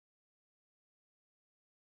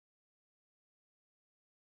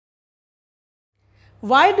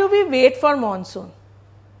Why do we wait for monsoon?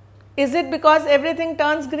 Is it because everything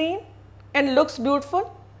turns green and looks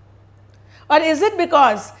beautiful? Or is it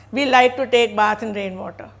because we like to take bath in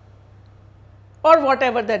rainwater? Or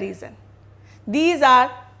whatever the reason. These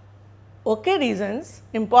are okay reasons,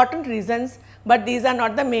 important reasons, but these are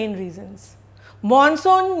not the main reasons.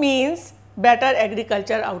 Monsoon means better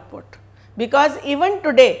agriculture output, because even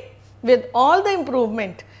today with all the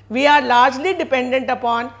improvement, we are largely dependent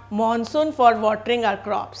upon monsoon for watering our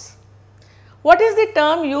crops. What is the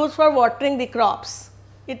term used for watering the crops?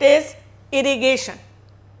 It is irrigation.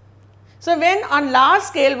 So, when on large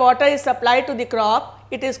scale water is supplied to the crop,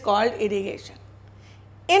 it is called irrigation.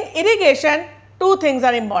 In irrigation, two things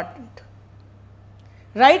are important: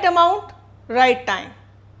 right amount, right time.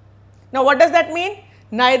 Now, what does that mean?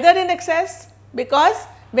 Neither in excess, because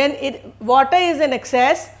when water is in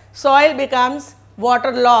excess, soil becomes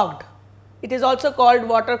waterlogged. It is also called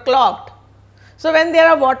water clogged. So, when there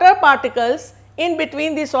are water particles in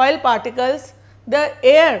between the soil particles, the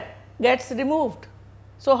air gets removed.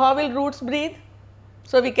 So, how will roots breathe?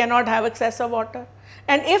 So, we cannot have excess of water,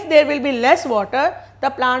 and if there will be less water, the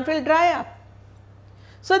plant will dry up.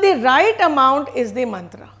 So, the right amount is the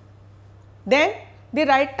mantra. Then the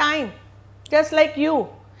right time, just like you.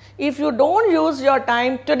 If you do not use your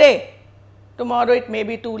time today, tomorrow it may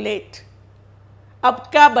be too late. अब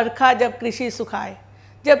क्या बरखा जब कृषि सुखाए,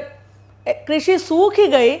 जब कृषि सूख ही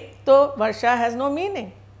गई तो वर्षा has no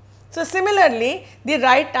meaning. So, similarly, the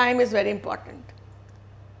right time is very important.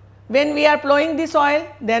 When we are plowing the soil,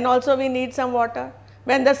 then also we need some water.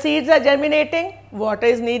 When the seeds are germinating, water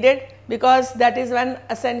is needed, because that is one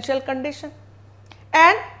essential condition.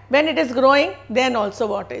 And when it is growing, then also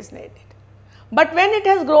water is needed. But when it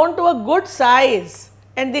has grown to a good size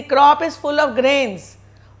and the crop is full of grains,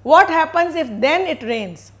 what happens if then it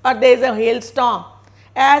rains or there is a hailstorm,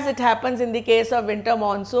 as it happens in the case of winter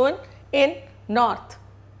monsoon in north?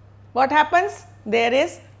 What happens? There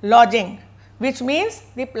is lodging, which means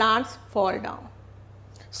the plants fall down.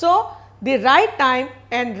 So, the right time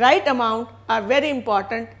and right amount are very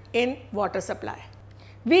important in water supply.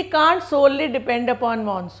 We can't solely depend upon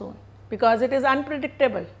monsoon because it is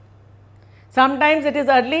unpredictable. Sometimes it is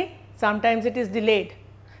early, sometimes it is delayed,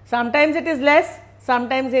 sometimes it is less,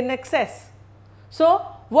 sometimes in excess. So,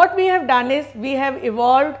 what we have done is we have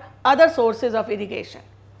evolved other sources of irrigation.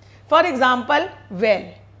 For example,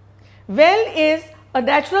 well. Well is a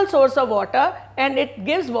natural source of water and it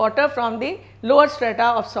gives water from the lower strata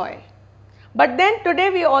of soil. But then today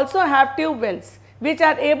we also have tube wells which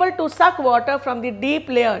are able to suck water from the deep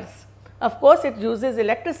layers. Of course, it uses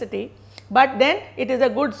electricity, but then it is a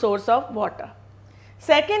good source of water.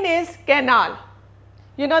 Second is canal.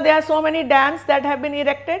 You know, there are so many dams that have been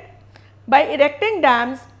erected. By erecting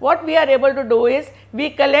dams, what we are able to do is we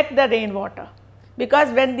collect the rainwater, because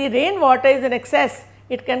when the rainwater is in excess,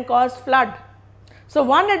 it can cause flood. So,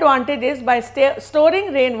 one advantage is by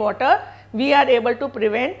storing rainwater, we are able to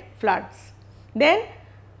prevent floods. Then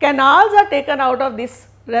canals are taken out of this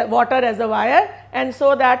water reservoir, and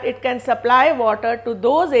so that it can supply water to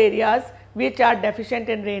those areas which are deficient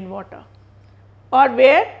in rainwater or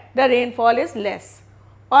where the rainfall is less,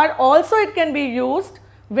 or also it can be used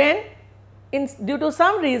when due to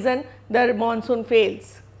some reason the monsoon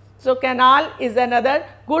fails. So, canal is another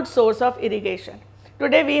good source of irrigation.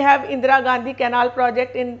 Today we have Indira Gandhi Canal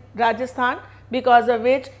project in Rajasthan, because of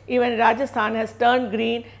which even Rajasthan has turned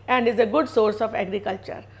green and is a good source of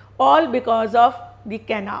agriculture, all because of the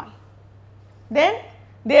canal. Then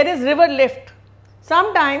there is river lift.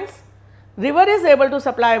 Sometimes river is able to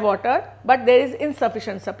supply water, but there is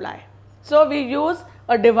insufficient supply. So, we use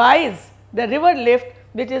a device, the river lift,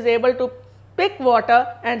 which is able to pick water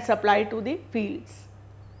and supply to the fields.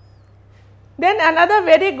 Then another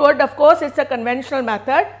very good, of course, it is a conventional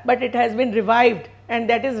method, but it has been revived, and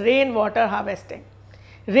that is rainwater harvesting.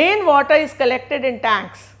 Rainwater is collected in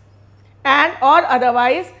tanks and or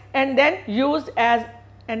otherwise and then used as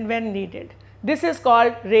and when needed. This is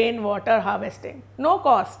called rainwater harvesting. No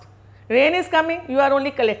cost. Rain is coming, you are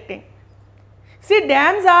only collecting. See,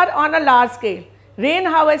 dams are on a large scale. Rain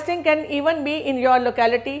harvesting can even be in your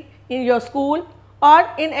locality, in your school, or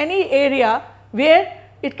in any area where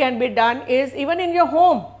it can be done is even in your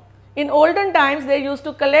home. In olden times, they used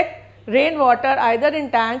to collect rainwater either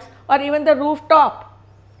in tanks or even the rooftop,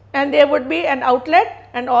 and there would be an outlet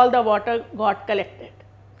and all the water got collected.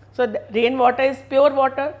 So, the rainwater is pure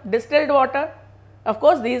water, distilled water. Of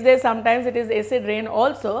course, these days sometimes it is acid rain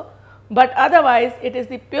also, but otherwise it is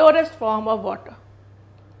the purest form of water.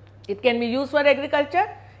 It can be used for agriculture,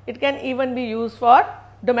 it can even be used for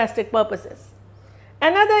domestic purposes.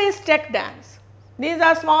 Another is check dams. These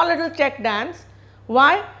are small little check dams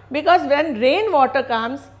Why? Because when rainwater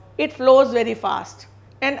comes, it flows very fast,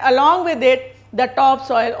 and along with it the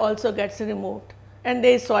topsoil also gets removed and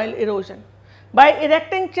there is soil erosion. By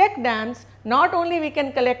erecting check dams, not only we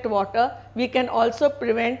can collect water, we can also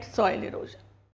prevent soil erosion.